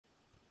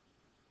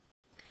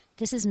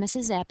This is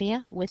Mrs.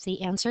 Zappia with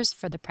the answers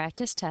for the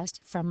practice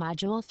test from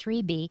Module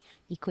 3B,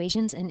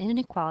 Equations and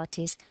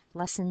Inequalities,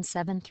 Lessons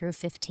 7 through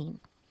 15.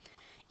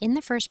 In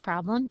the first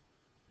problem,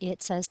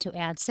 it says to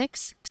add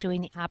 6.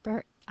 Doing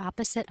the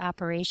opposite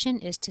operation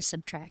is to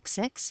subtract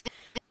 6.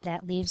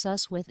 That leaves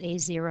us with a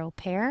 0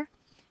 pair.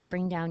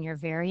 Bring down your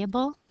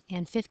variable,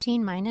 and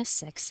 15 minus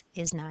 6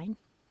 is 9.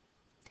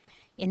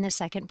 In the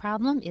second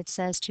problem, it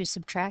says to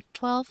subtract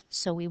 12,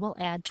 so we will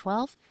add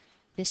 12.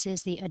 This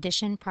is the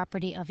addition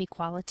property of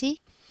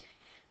equality.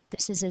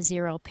 This is a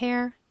 0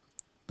 pair.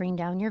 Bring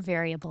down your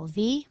variable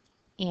v,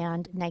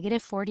 and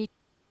negative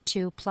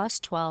 42 plus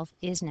 12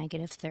 is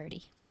negative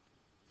 30.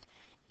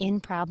 In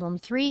problem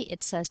 3,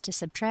 it says to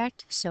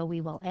subtract, so we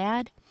will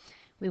add.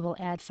 We will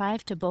add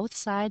 5 to both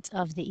sides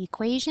of the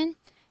equation.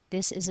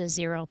 This is a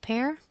 0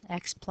 pair.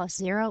 X plus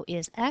 0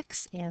 is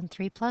x, and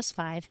 3 plus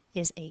 5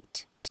 is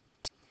 8.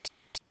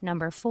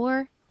 Number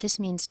 4, this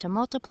means to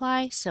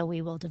multiply, so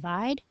we will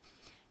divide.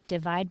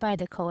 Divide by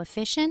the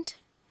coefficient,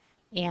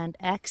 and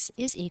x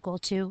is equal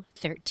to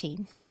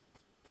 13.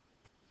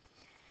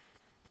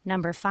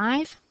 Number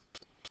 5,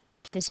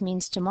 this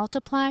means to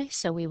multiply,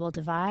 so we will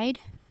divide.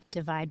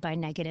 Divide by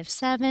negative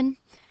 7.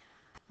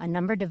 A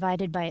number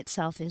divided by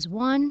itself is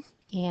 1,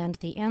 and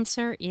the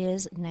answer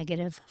is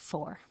negative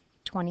 4.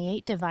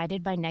 28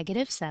 divided by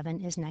negative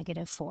 7 is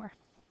negative 4.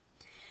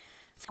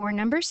 For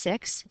number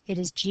 6, it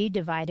is g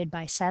divided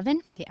by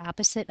 7. The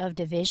opposite of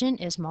division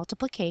is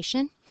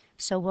multiplication,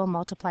 so we'll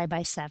multiply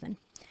by 7.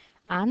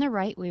 On the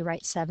right, we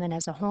write 7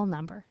 as a whole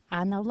number.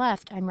 On the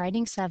left, I'm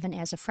writing 7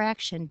 as a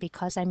fraction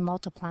because I'm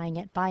multiplying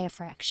it by a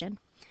fraction.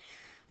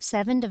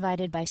 7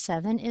 divided by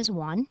 7 is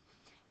 1,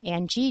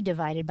 and g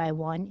divided by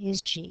 1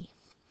 is g.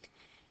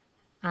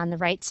 On the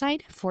right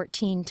side,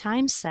 14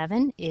 times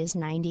 7 is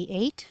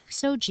 98,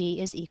 so g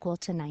is equal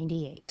to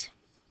 98.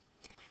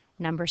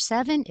 Number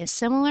 7 is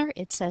similar.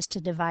 It says to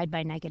divide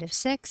by negative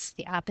 6.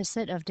 The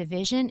opposite of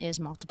division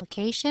is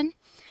multiplication.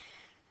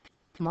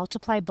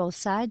 Multiply both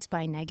sides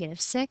by negative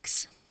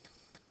 6,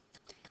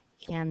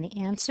 and the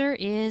answer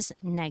is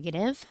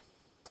negative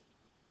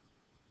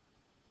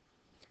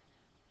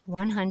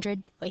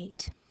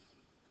 108.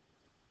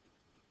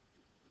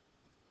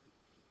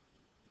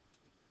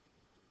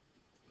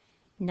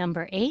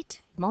 Number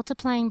 8,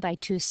 multiplying by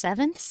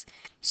 2/7.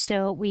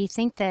 So we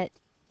think that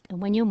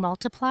when you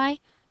multiply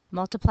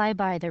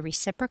by the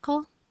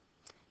reciprocal,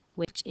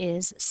 which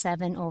is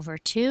 7 over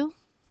 2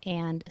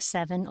 and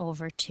 7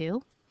 over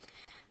 2.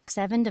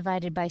 7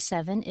 divided by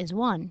 7 is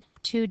 1.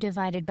 2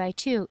 divided by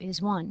 2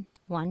 is 1.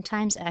 1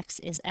 times x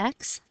is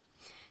x.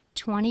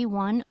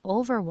 21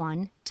 over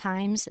 1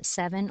 times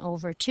 7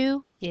 over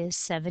 2 is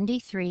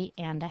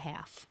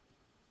 73.5.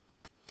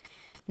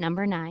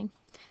 Number 9.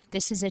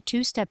 This is a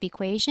two-step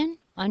equation.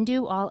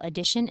 Undo all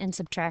addition and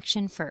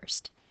subtraction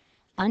first.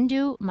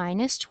 Undo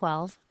minus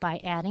 12 by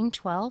adding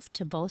 12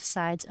 to both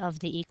sides of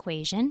the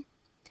equation.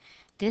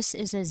 This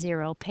is a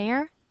 0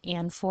 pair,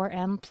 and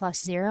 4m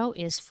plus 0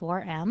 is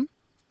 4m.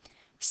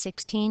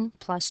 16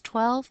 plus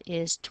 12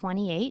 is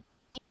 28.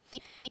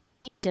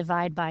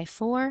 Divide by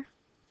 4,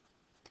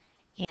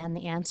 and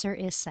the answer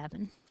is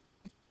 7.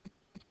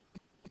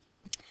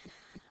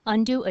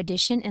 Undo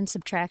addition and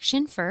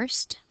subtraction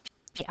first.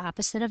 The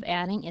opposite of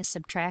adding is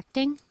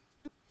subtracting.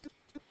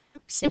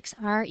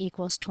 6r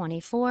equals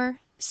 24.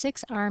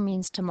 6r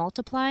means to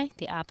multiply.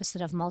 The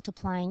opposite of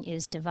multiplying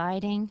is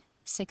dividing.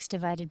 6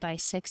 divided by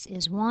 6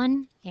 is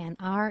 1, and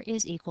r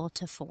is equal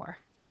to 4.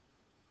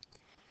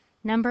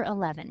 Number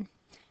 11.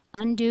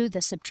 Undo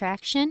the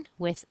subtraction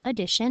with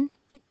addition.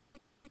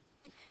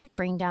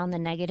 Bring down the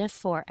negative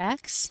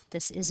 4x.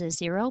 This is a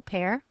 0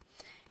 pair,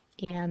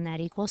 and that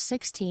equals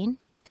 16.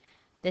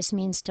 This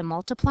means to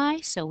multiply,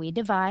 so we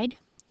divide.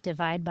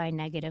 Divide by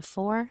negative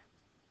 4,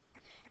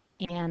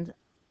 and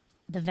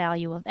the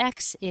value of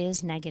x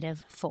is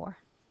negative 4.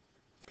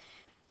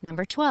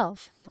 Number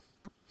 12.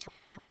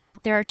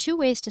 There are two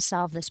ways to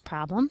solve this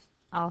problem.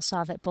 I'll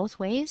solve it both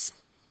ways.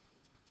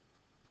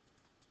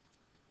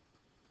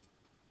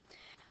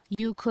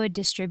 You could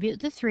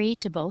distribute the 3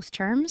 to both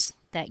terms.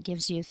 That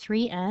gives you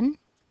 3n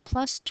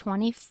plus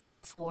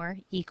 24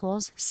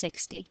 equals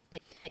 60.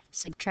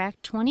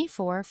 Subtract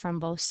 24 from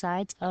both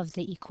sides of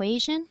the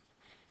equation.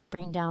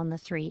 Bring down the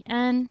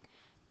 3n.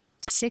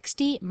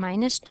 60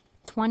 minus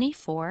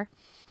 24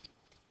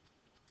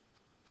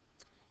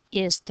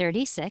 is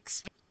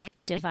 36.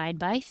 Divide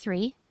by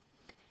 3,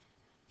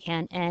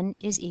 and n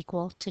is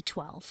equal to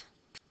 12.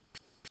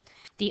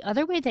 The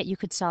other way that you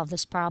could solve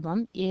this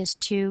problem is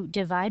to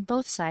divide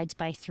both sides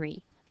by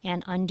 3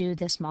 and undo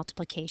this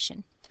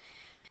multiplication.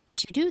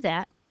 To do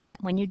that,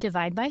 when you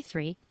divide by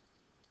 3,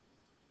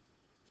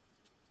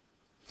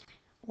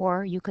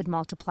 or you could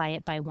multiply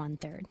it by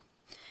 1/3.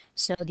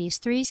 So these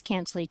 3's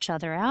cancel each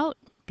other out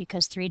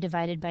because 3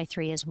 divided by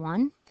 3 is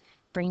 1.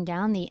 Bring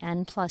down the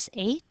n plus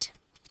 8.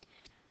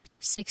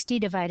 60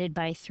 divided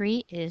by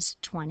 3 is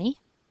 20.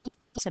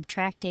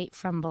 Subtract 8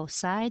 from both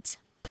sides,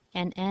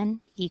 and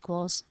n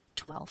equals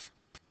 12.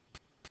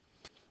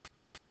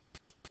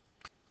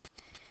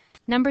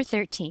 Number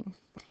 13,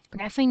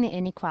 graphing the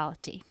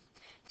inequality.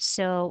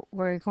 So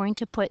we're going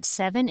to put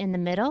 7 in the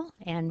middle,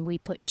 and we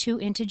put 2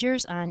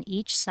 integers on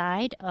each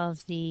side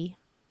of the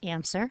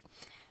answer.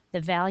 The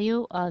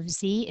value of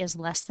z is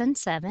less than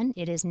 7.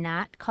 It is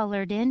not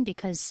colored in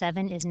because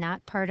 7 is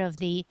not part of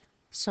the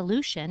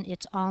solution.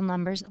 It's all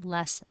numbers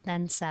less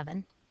than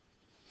 7.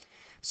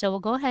 So we'll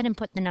go ahead and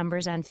put the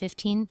numbers on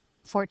 15,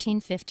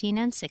 14, 15,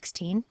 and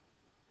 16.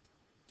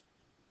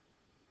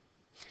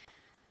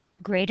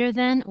 Greater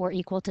than or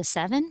equal to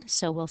 7,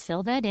 so we'll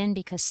fill that in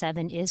because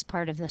 7 is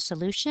part of the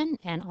solution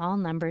and all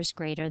numbers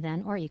greater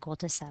than or equal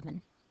to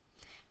 7.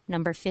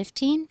 Number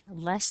 15,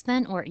 less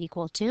than or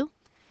equal to.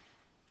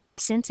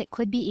 Since it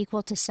could be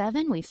equal to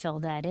 7, we fill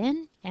that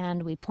in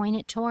and we point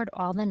it toward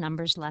all the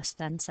numbers less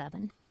than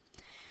 7.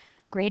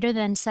 Greater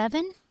than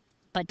 7,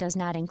 but does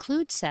not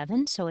include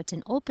 7, so it's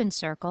an open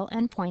circle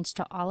and points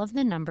to all of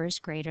the numbers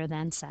greater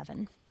than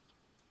 7.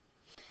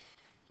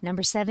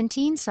 Number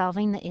 17,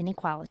 solving the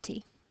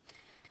inequality.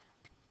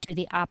 Do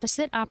the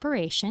opposite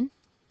operation.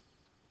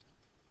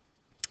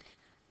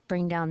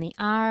 Bring down the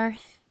R.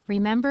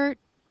 Remember,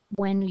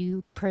 when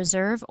you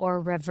preserve or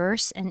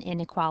reverse an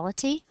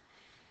inequality,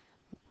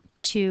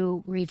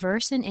 to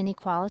reverse an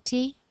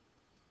inequality,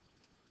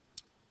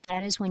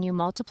 that is when you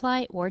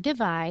multiply or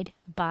divide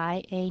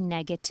by a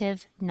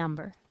negative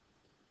number.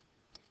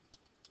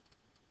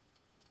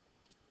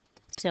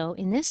 So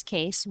in this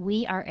case,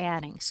 we are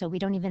adding, so we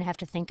don't even have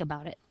to think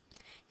about it.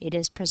 It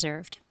is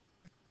preserved.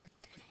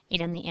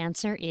 And the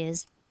answer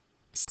is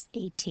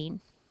 18.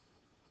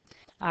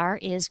 R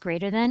is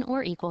greater than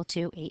or equal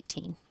to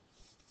 18.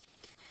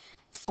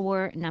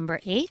 For number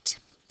 8,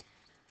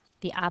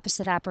 the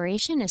opposite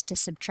operation is to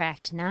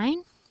subtract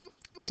 9.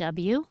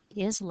 W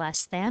is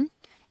less than,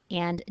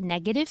 and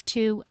negative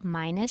 2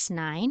 minus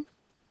 9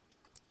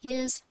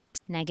 is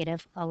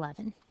negative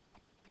 11.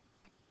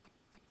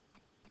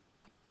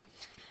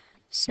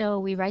 So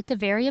we write the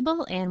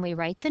variable and we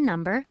write the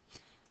number.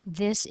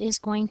 This is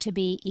going to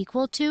be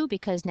equal to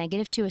because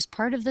negative 2 is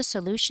part of the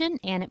solution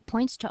and it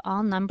points to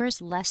all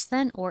numbers less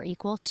than or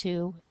equal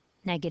to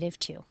negative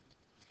 2.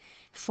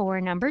 For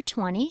number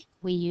 20,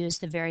 we use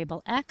the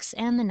variable x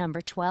and the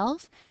number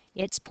 12.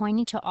 It's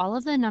pointing to all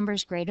of the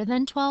numbers greater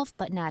than 12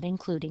 but not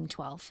including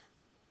 12.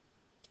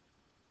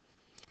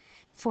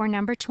 For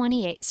number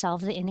 28,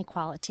 solve the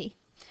inequality.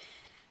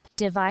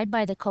 Divide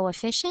by the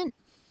coefficient.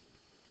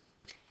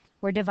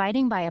 We're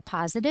dividing by a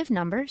positive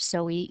number,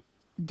 so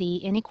the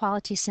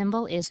inequality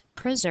symbol is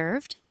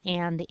preserved,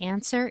 and the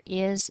answer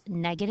is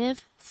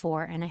negative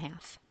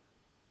 4.5.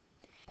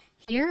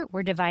 Here,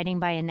 we're dividing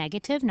by a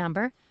negative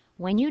number.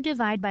 When you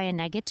divide by a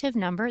negative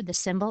number, the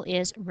symbol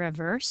is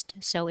reversed,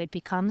 so it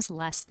becomes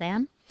less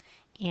than,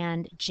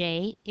 and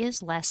j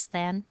is less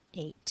than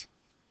 8.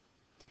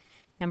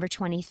 Number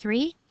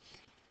 23,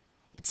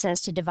 it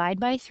says to divide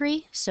by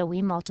 3, so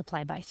we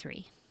multiply by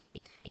 3.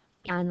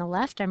 On the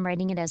left, I'm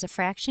writing it as a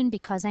fraction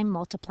because I'm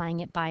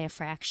multiplying it by a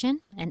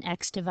fraction, and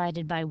x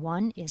divided by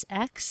 1 is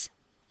x,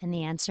 and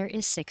the answer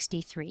is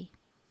 63.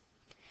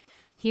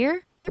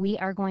 Here, we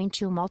are going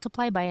to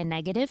multiply by a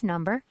negative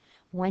number.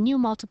 When you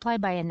multiply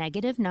by a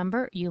negative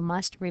number, you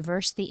must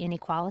reverse the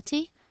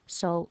inequality,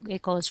 so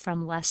it goes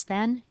from less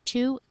than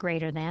to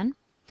greater than,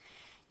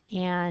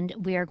 and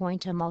we are going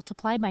to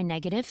multiply by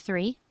negative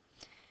 3.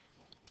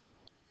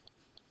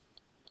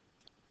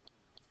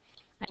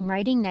 I'm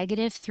writing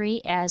negative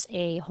 3 as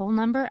a whole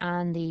number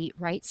on the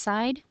right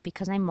side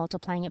because I'm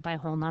multiplying it by a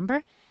whole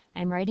number.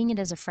 I'm writing it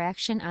as a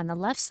fraction on the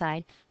left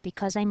side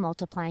because I'm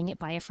multiplying it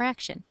by a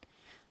fraction.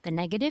 The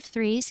negative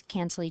 3's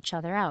cancel each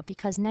other out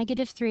because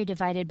negative 3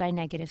 divided by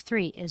negative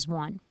 3 is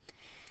 1.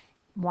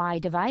 Y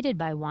divided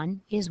by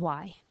 1 is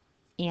y.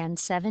 And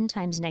 7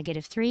 times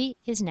negative 3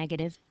 is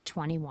negative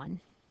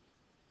 21.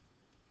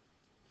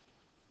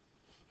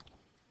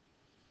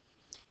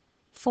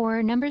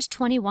 For numbers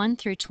 21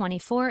 through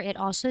 24, it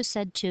also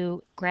said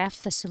to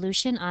graph the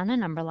solution on a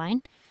number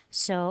line.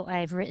 So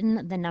I've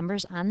written the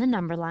numbers on the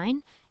number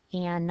line,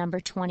 and number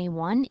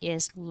 21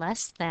 is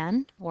less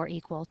than or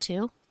equal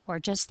to, or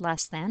just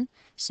less than,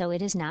 so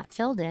it is not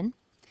filled in.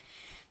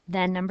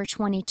 Then number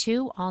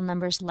 22, all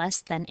numbers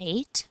less than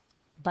 8,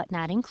 but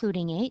not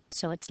including 8,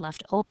 so it's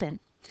left open.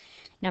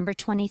 Number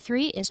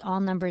 23 is all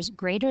numbers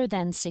greater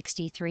than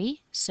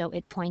 63, so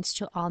it points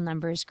to all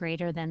numbers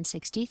greater than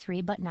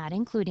 63, but not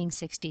including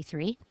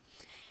 63.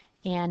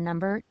 And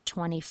number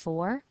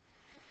 24,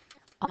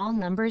 all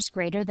numbers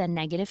greater than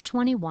negative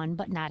 21,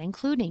 but not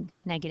including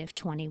negative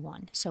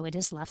 21, so it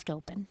is left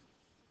open.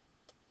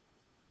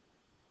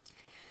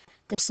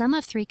 The sum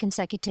of 3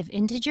 consecutive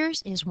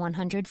integers is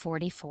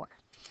 144.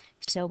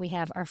 So we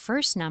have our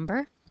first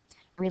number.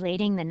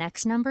 Relating the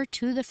next number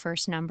to the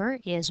first number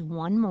is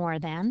 1 more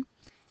than,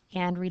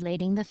 and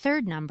relating the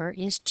third number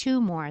is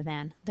 2 more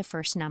than the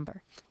first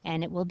number,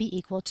 and it will be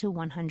equal to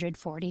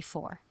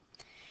 144.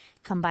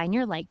 Combine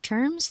your like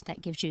terms,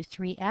 that gives you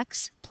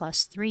 3x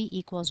plus 3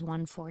 equals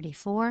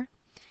 144.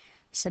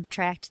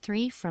 Subtract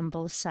 3 from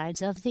both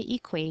sides of the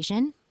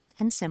equation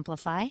and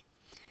simplify.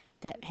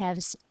 That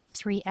has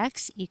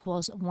 3x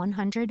equals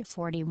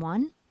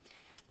 141.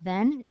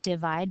 Then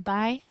divide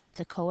by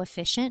the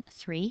coefficient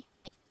 3.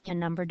 A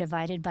number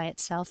divided by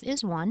itself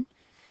is 1.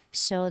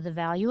 So the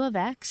value of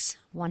x,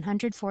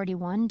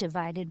 141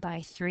 divided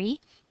by 3,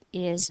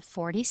 is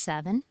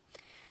 47.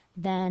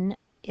 Then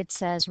it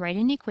says write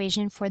an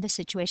equation for the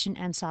situation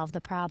and solve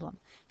the problem.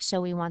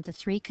 So we want the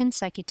 3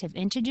 consecutive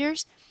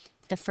integers.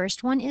 The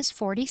first one is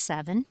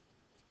 47.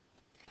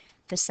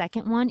 The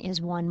second one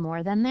is 1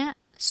 more than that,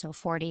 so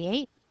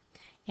 48.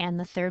 And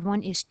the third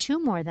one is 2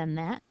 more than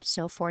that,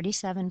 so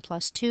 47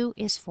 plus 2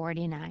 is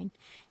 49.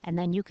 And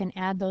then you can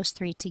add those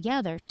 3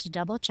 together to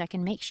double check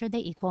and make sure they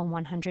equal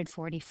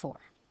 144.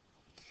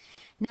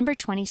 Number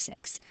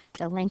 26.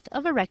 The length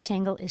of a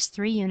rectangle is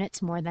 3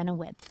 units more than a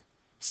width.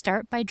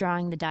 Start by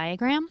drawing the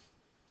diagram.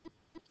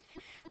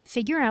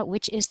 Figure out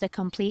which is the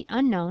complete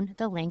unknown,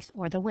 the length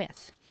or the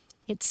width.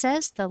 It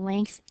says the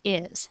length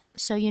is,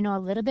 so you know a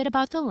little bit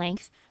about the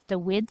length. The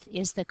width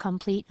is the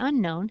complete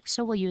unknown,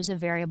 so we'll use a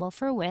variable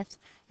for width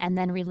and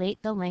then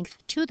relate the length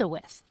to the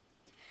width.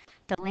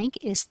 The length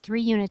is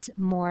 3 units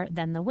more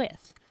than the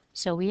width,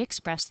 so we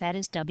express that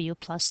as w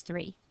plus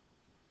 3.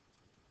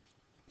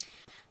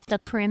 The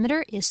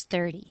perimeter is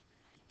 30.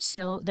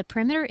 So the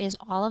perimeter is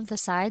all of the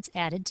sides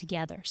added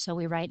together. So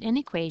we write an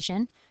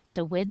equation,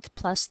 the width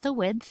plus the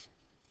width,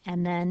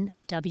 and then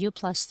w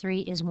plus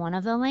 3 is one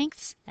of the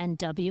lengths, and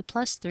w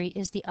plus 3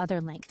 is the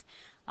other length.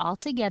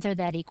 Altogether,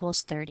 that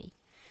equals 30.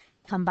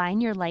 Combine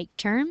your like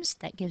terms.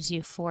 That gives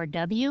you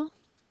 4w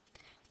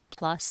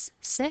plus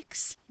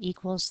 6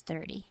 equals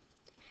 30.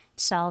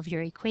 Solve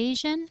your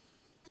equation.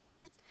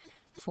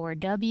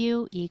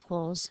 4w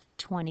equals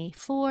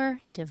 24.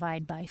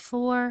 Divide by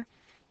 4.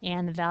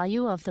 And the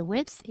value of the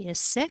width is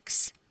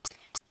 6.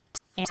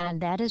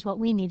 And that is what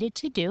we needed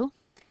to do.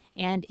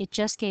 And it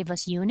just gave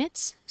us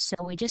units, so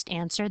we just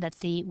answer that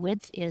the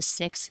width is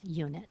 6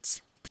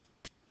 units.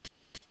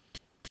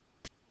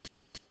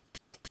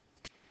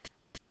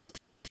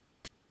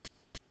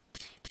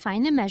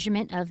 Find the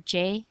measurement of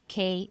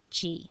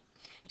JKG.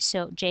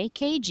 So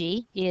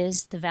JKG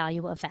is the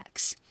value of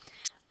x.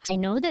 I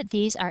know that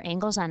these are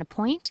angles on a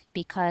point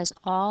because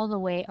all the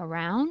way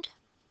around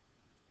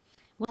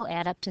will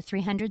add up to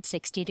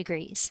 360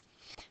 degrees.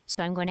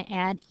 So I'm going to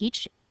add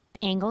each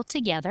angle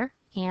together.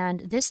 And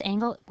this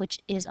angle, which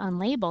is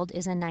unlabeled,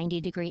 is a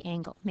 90-degree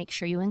angle. Make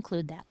sure you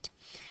include that.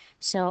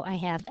 So I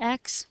have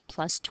x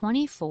plus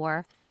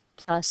 24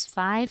 plus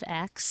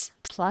 5x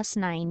plus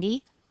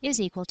 90 is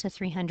equal to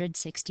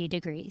 360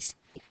 degrees.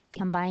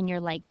 Combine your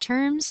like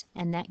terms,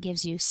 and that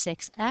gives you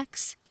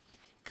 6x.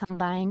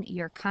 Combine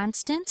your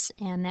constants,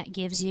 and that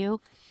gives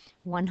you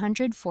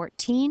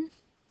 114,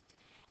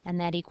 and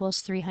that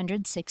equals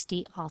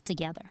 360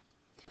 altogether.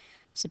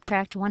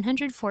 Subtract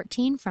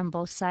 114 from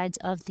both sides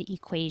of the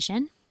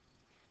equation.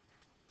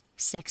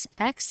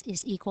 6x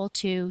is equal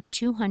to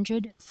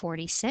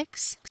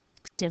 246.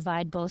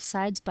 Divide both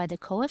sides by the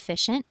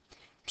coefficient,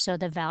 so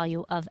the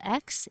value of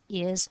x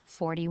is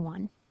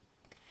 41.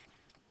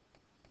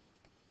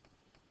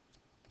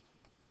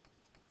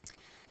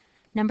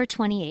 Number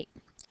 28.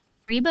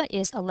 Reba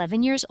is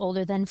 11 years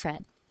older than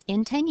Fred.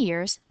 In 10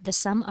 years, the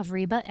sum of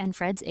Reba and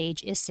Fred's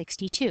age is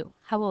 62.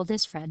 How old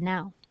is Fred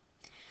now?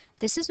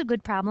 This is a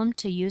good problem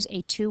to use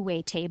a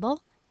two-way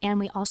table, and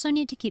we also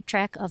need to keep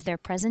track of their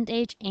present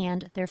age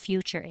and their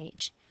future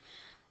age.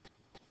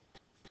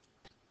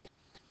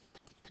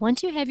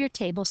 Once you have your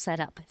table set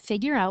up,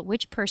 figure out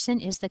which person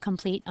is the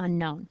complete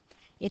unknown.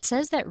 It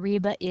says that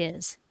Reba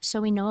is,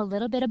 so we know a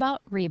little bit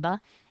about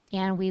Reba,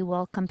 and we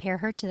will compare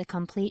her to the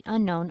complete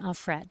unknown of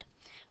Fred.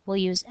 We'll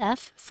use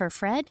F for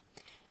Fred.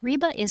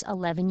 Reba is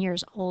 11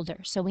 years older,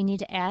 so we need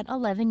to add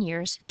 11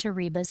 years to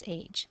Reba's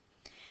age.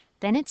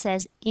 Then it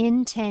says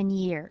in 10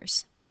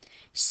 years.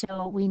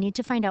 So we need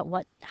to find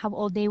out how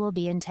old they will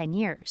be in 10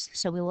 years.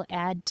 So we will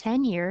add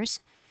 10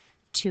 years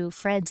to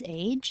Fred's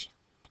age,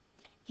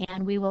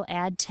 and we will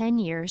add 10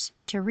 years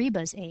to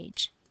Reba's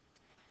age.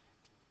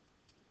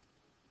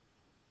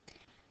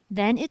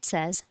 Then it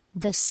says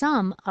the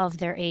sum of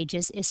their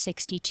ages is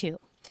 62.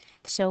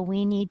 So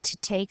we need to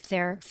take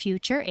their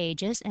future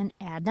ages and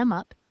add them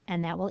up,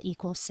 and that will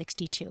equal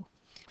 62.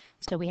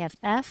 So we have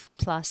F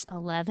plus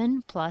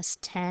 11 plus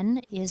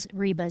 10 is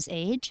Reba's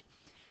age,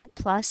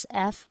 plus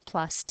F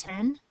plus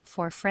 10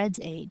 for Fred's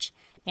age,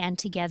 and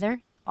together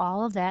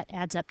all of that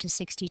adds up to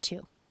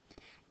 62.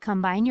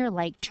 Combine your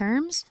like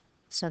terms,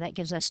 so that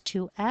gives us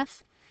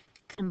 2F.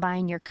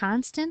 Combine your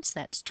constants,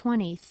 that's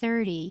 20,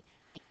 30,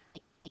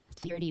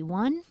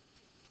 31,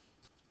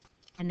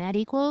 and that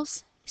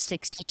equals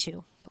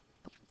 62.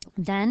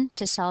 Then,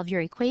 to solve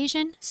your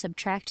equation,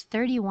 subtract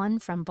 31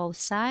 from both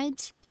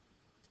sides.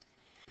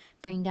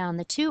 Bring down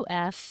the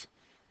 2F,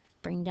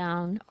 bring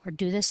down or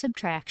do the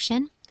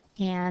subtraction,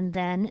 and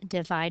then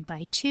divide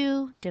by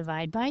 2,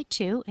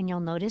 and you'll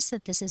notice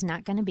that this is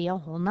not going to be a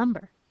whole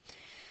number.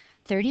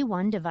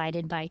 31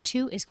 divided by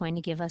 2 is going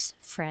to give us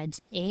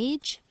Fred's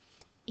age,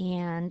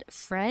 and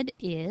Fred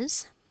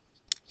is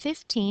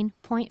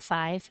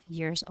 15.5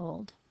 years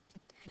old.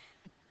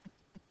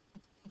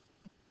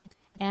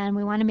 And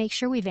we want to make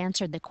sure we've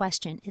answered the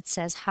question. It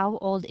says, how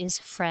old is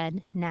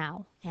Fred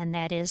now? And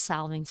that is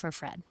solving for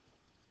Fred.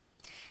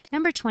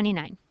 Number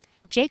 29.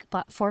 Jake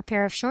bought 4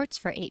 pair of shorts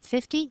for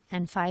 $8.50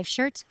 and 5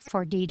 shirts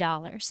for $D.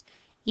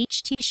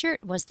 Each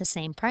t-shirt was the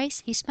same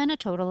price. He spent a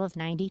total of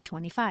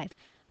 $90.25.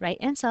 Write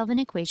and solve an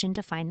equation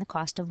to find the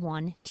cost of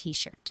one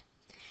t-shirt.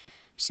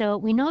 So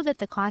we know that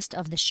the cost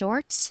of the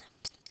shorts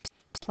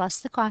plus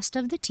the cost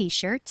of the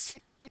t-shirts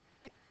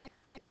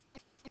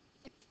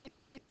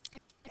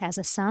has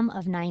a sum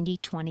of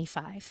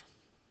 $90.25.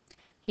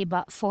 He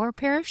bought 4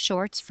 pair of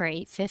shorts for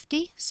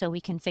 $8.50, so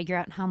we can figure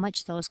out how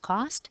much those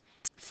cost.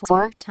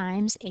 4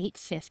 times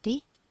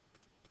 $8.50.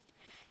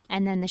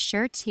 And then the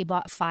shirts, he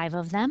bought 5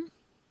 of them.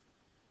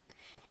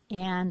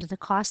 And the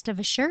cost of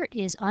a shirt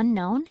is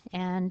unknown,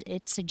 and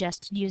it's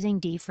suggested using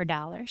D for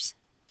dollars.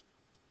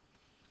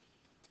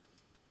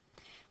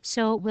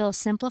 So we'll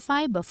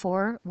simplify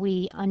before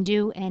we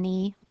undo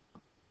any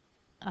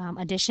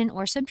addition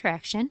or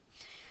subtraction.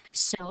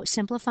 So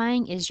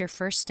simplifying is your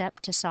first step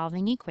to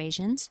solving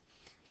equations.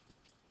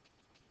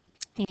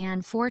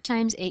 And 4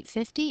 times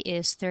 $8.50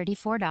 is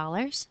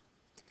 $34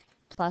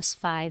 plus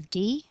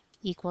 5D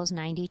equals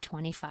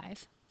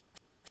 $90.25.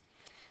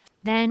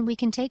 Then we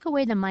can take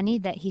away the money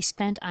that he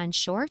spent on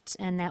shorts,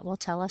 and that will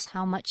tell us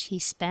how much he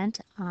spent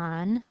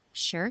on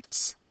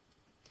shirts.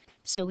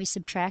 So we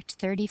subtract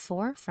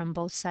 34 from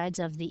both sides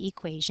of the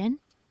equation.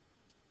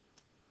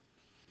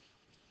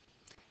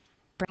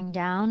 Bring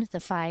down the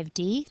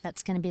 5D,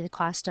 that's going to be the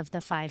cost of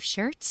the 5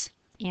 shirts.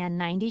 And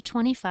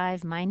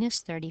 $90.25 minus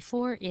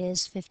 34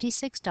 is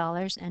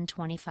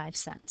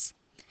 $56.25.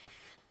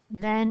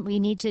 Then we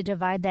need to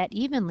divide that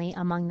evenly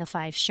among the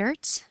 5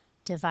 shirts.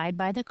 Divide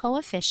by the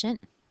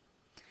coefficient.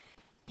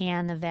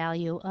 And the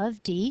value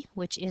of D,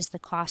 which is the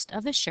cost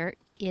of a shirt,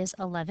 is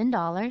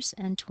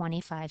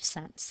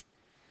 $11.25.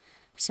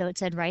 So it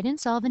said write and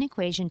solve an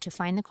equation to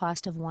find the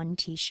cost of one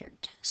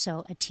t-shirt.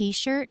 So a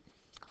t-shirt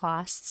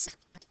costs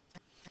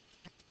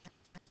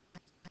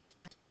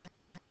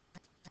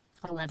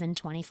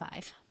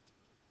 $11.25.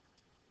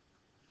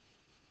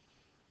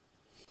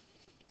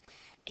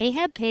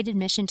 Ahab paid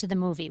admission to the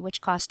movie, which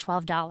cost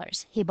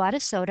 $12. He bought a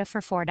soda for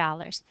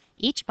 $4.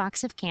 Each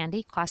box of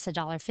candy costs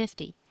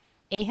 $1.50.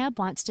 Ahab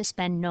wants to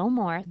spend no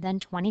more than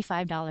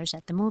 $25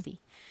 at the movie.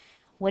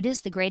 What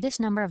is the greatest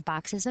number of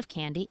boxes of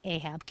candy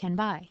Ahab can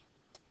buy?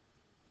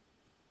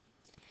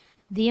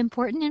 The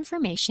important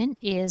information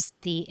is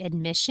the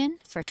admission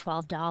for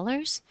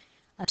 $12,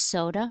 a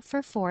soda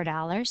for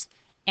 $4,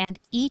 and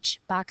each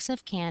box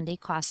of candy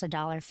costs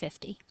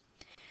 $1.50.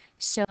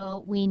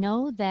 So we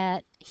know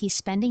that he's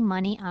spending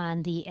money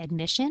on the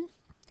admission,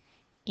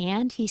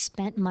 and he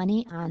spent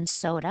money on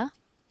soda,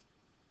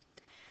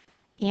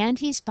 and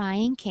he's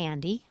buying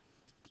candy,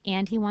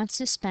 and he wants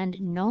to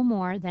spend no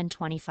more than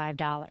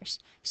 $25.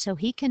 So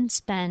he can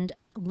spend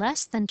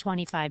less than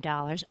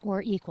 $25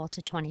 or equal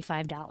to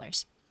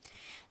 $25.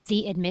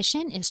 The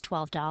admission is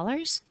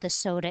 $12, the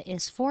soda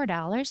is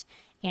 $4,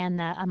 and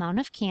the amount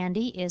of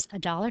candy is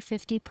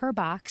 $1.50 per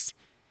box,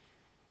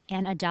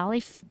 and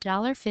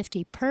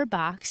 $1.50 per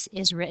box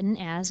is written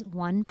as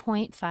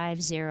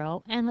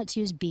 1.50, and let's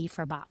use B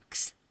for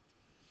box.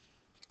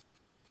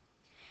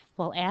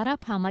 We'll add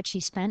up how much he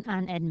spent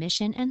on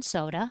admission and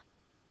soda,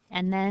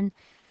 and then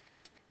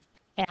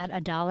add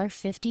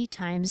 $1.50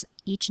 times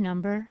each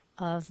number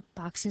of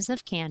boxes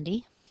of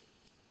candy.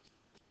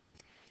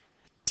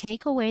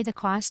 Take away the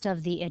cost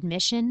of the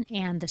admission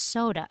and the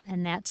soda,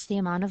 and that's the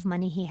amount of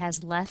money he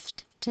has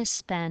left to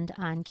spend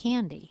on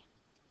candy.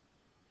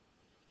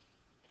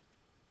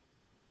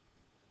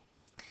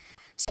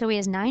 So he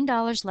has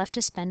 $9 left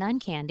to spend on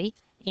candy,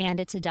 and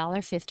it's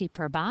 $1.50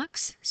 per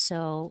box.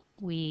 So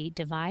we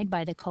divide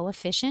by the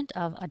coefficient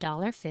of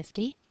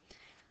 $1.50.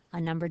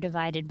 A number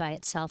divided by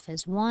itself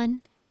is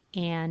 1,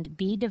 and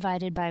B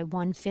divided by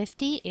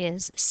 150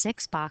 is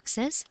 6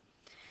 boxes.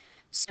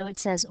 So it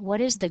says, what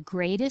is the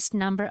greatest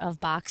number of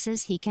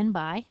boxes he can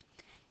buy?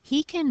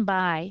 He can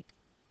buy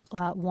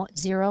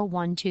 0,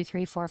 1, 2,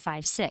 3, 4,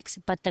 5, 6,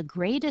 but the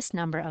greatest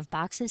number of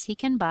boxes he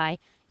can buy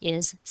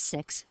is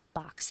 6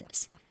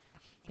 boxes.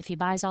 If he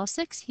buys all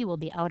 6, he will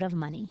be out of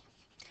money.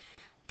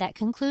 That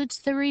concludes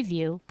the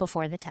review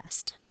before the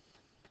test.